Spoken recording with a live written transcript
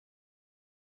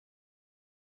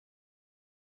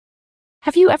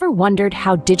Have you ever wondered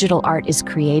how digital art is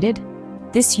created?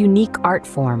 This unique art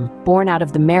form, born out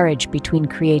of the marriage between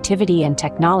creativity and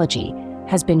technology,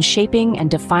 has been shaping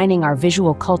and defining our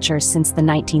visual culture since the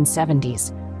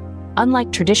 1970s.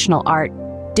 Unlike traditional art,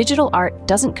 digital art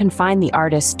doesn't confine the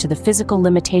artist to the physical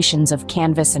limitations of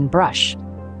canvas and brush.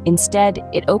 Instead,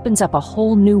 it opens up a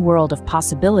whole new world of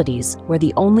possibilities where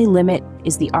the only limit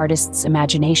is the artist's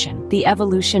imagination. The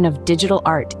evolution of digital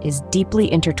art is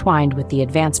deeply intertwined with the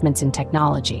advancements in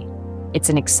technology. It's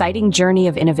an exciting journey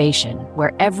of innovation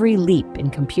where every leap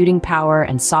in computing power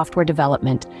and software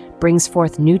development brings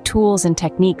forth new tools and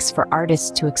techniques for artists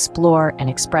to explore and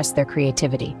express their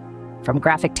creativity. From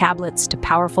graphic tablets to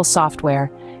powerful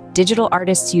software, digital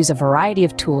artists use a variety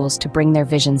of tools to bring their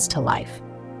visions to life.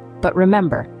 But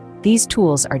remember, these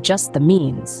tools are just the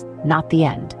means, not the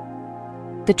end.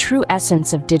 The true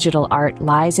essence of digital art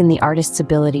lies in the artist's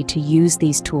ability to use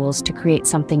these tools to create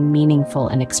something meaningful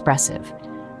and expressive.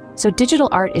 So digital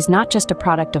art is not just a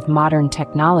product of modern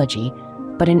technology,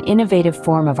 but an innovative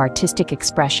form of artistic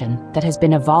expression that has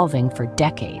been evolving for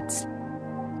decades.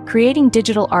 Creating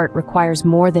digital art requires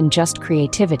more than just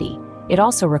creativity. It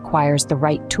also requires the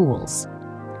right tools.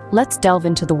 Let's delve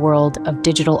into the world of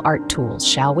digital art tools,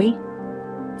 shall we?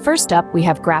 First up, we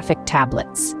have graphic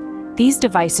tablets. These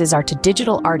devices are to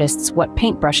digital artists what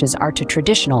paintbrushes are to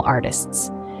traditional artists.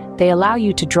 They allow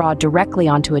you to draw directly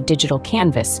onto a digital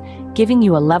canvas, giving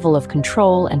you a level of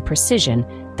control and precision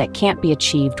that can't be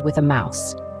achieved with a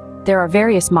mouse. There are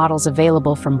various models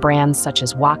available from brands such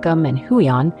as Wacom and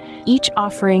Huion, each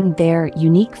offering their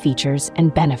unique features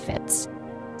and benefits.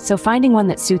 So finding one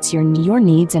that suits your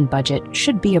needs and budget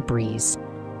should be a breeze.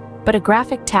 But a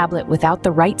graphic tablet without the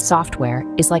right software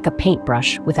is like a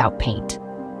paintbrush without paint.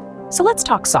 So let's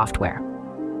talk software.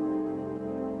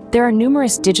 There are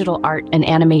numerous digital art and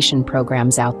animation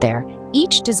programs out there,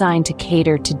 each designed to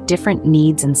cater to different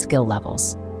needs and skill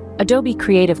levels. Adobe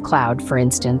Creative Cloud, for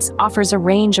instance, offers a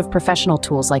range of professional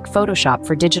tools like Photoshop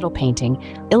for digital painting,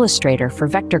 Illustrator for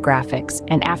vector graphics,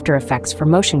 and After Effects for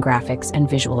motion graphics and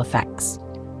visual effects.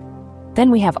 Then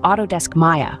we have Autodesk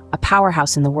Maya, a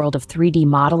powerhouse in the world of 3D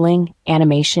modeling,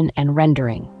 animation, and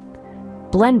rendering.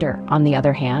 Blender, on the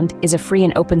other hand, is a free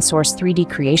and open-source 3D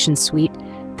creation suite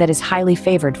that is highly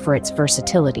favored for its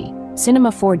versatility. Cinema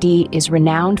 4D is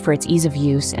renowned for its ease of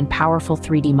use and powerful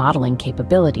 3D modeling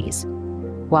capabilities,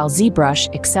 while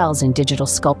ZBrush excels in digital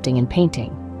sculpting and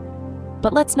painting.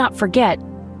 But let's not forget,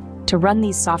 to run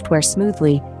these software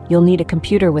smoothly, you'll need a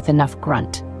computer with enough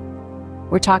grunt.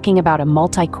 We're talking about a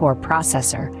multi-core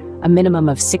processor, a minimum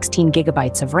of 16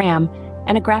 gigabytes of RAM,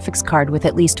 and a graphics card with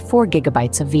at least 4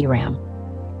 gigabytes of VRAM.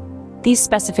 These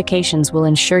specifications will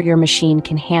ensure your machine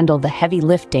can handle the heavy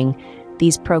lifting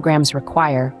these programs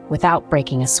require without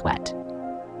breaking a sweat.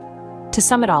 To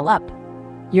sum it all up,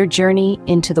 your journey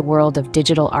into the world of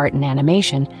digital art and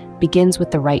animation begins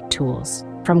with the right tools.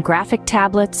 From graphic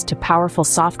tablets to powerful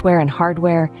software and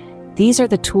hardware, these are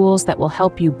the tools that will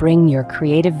help you bring your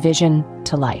creative vision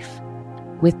to life.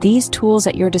 With these tools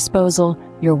at your disposal,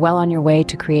 you're well on your way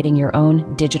to creating your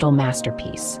own digital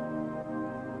masterpiece.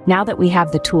 Now that we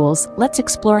have the tools, let's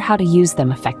explore how to use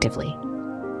them effectively.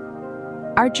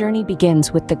 Our journey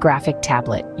begins with the graphic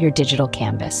tablet, your digital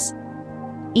canvas.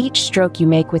 Each stroke you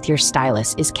make with your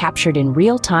stylus is captured in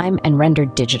real time and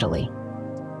rendered digitally.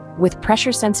 With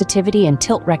pressure sensitivity and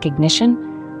tilt recognition,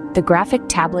 the graphic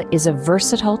tablet is a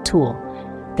versatile tool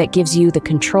that gives you the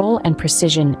control and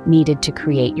precision needed to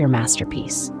create your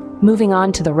masterpiece. Moving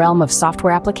on to the realm of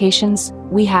software applications,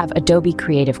 we have Adobe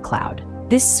Creative Cloud.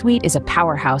 This suite is a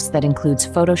powerhouse that includes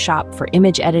Photoshop for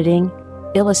image editing,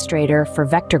 Illustrator for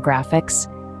vector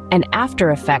graphics, and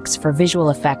After Effects for visual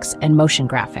effects and motion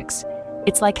graphics.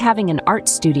 It's like having an art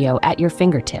studio at your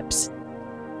fingertips.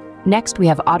 Next, we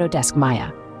have Autodesk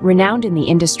Maya. Renowned in the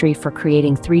industry for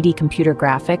creating 3D computer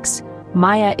graphics,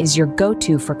 Maya is your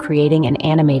go-to for creating and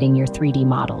animating your 3D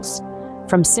models.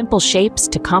 From simple shapes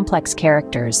to complex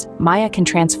characters, Maya can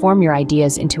transform your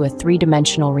ideas into a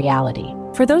three-dimensional reality.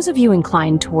 For those of you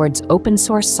inclined towards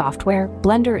open-source software,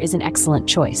 Blender is an excellent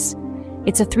choice.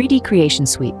 It's a 3D creation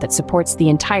suite that supports the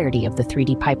entirety of the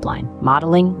 3D pipeline: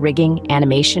 modeling, rigging,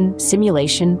 animation,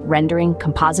 simulation, rendering,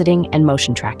 compositing, and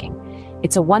motion tracking.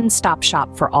 It's a one-stop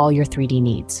shop for all your 3D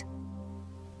needs.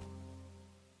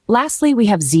 Lastly, we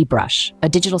have ZBrush, a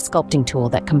digital sculpting tool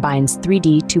that combines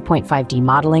 3D, 2.5D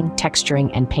modeling, texturing,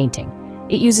 and painting.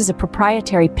 It uses a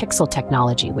proprietary pixel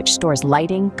technology which stores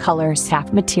lighting, color,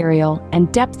 sap material,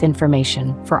 and depth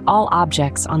information for all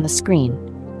objects on the screen.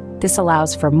 This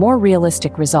allows for more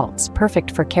realistic results, perfect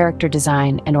for character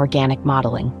design and organic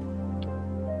modeling.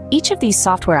 Each of these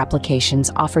software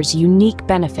applications offers unique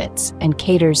benefits and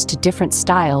caters to different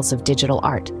styles of digital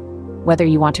art. Whether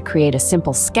you want to create a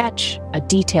simple sketch, a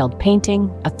detailed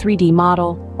painting, a 3D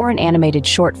model, or an animated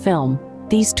short film,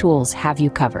 these tools have you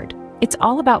covered. It's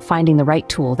all about finding the right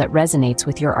tool that resonates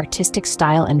with your artistic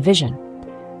style and vision.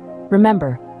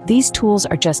 Remember, these tools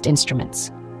are just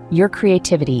instruments. Your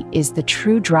creativity is the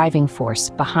true driving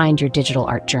force behind your digital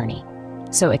art journey.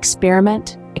 So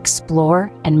experiment,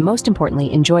 explore, and most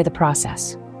importantly, enjoy the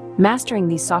process. Mastering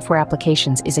these software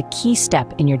applications is a key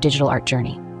step in your digital art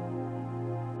journey.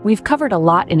 We've covered a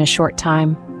lot in a short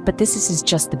time, but this is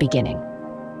just the beginning.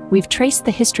 We've traced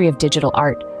the history of digital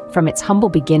art from its humble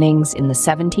beginnings in the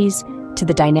 70s to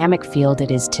the dynamic field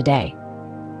it is today.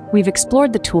 We've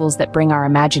explored the tools that bring our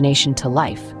imagination to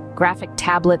life, graphic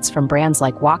tablets from brands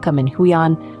like Wacom and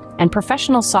Huion, and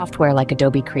professional software like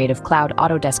Adobe Creative Cloud,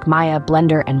 Autodesk Maya,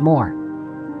 Blender, and more.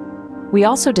 We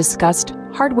also discussed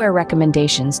hardware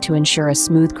recommendations to ensure a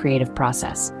smooth creative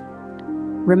process.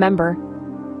 Remember,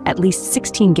 at least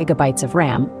 16 gigabytes of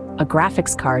RAM, a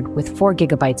graphics card with 4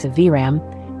 gigabytes of VRAM,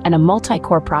 and a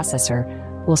multi-core processor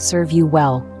will serve you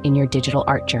well in your digital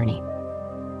art journey.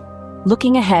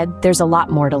 Looking ahead, there's a lot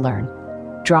more to learn.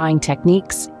 Drawing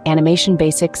techniques, animation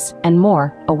basics, and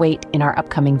more await in our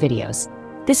upcoming videos.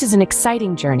 This is an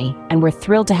exciting journey, and we're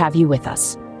thrilled to have you with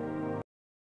us.